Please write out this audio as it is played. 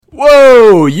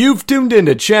Whoa! You've tuned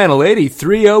into Channel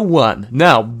 8301.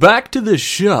 Now, back to the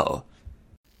show.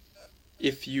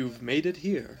 If you've made it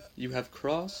here, you have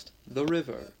crossed the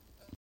river.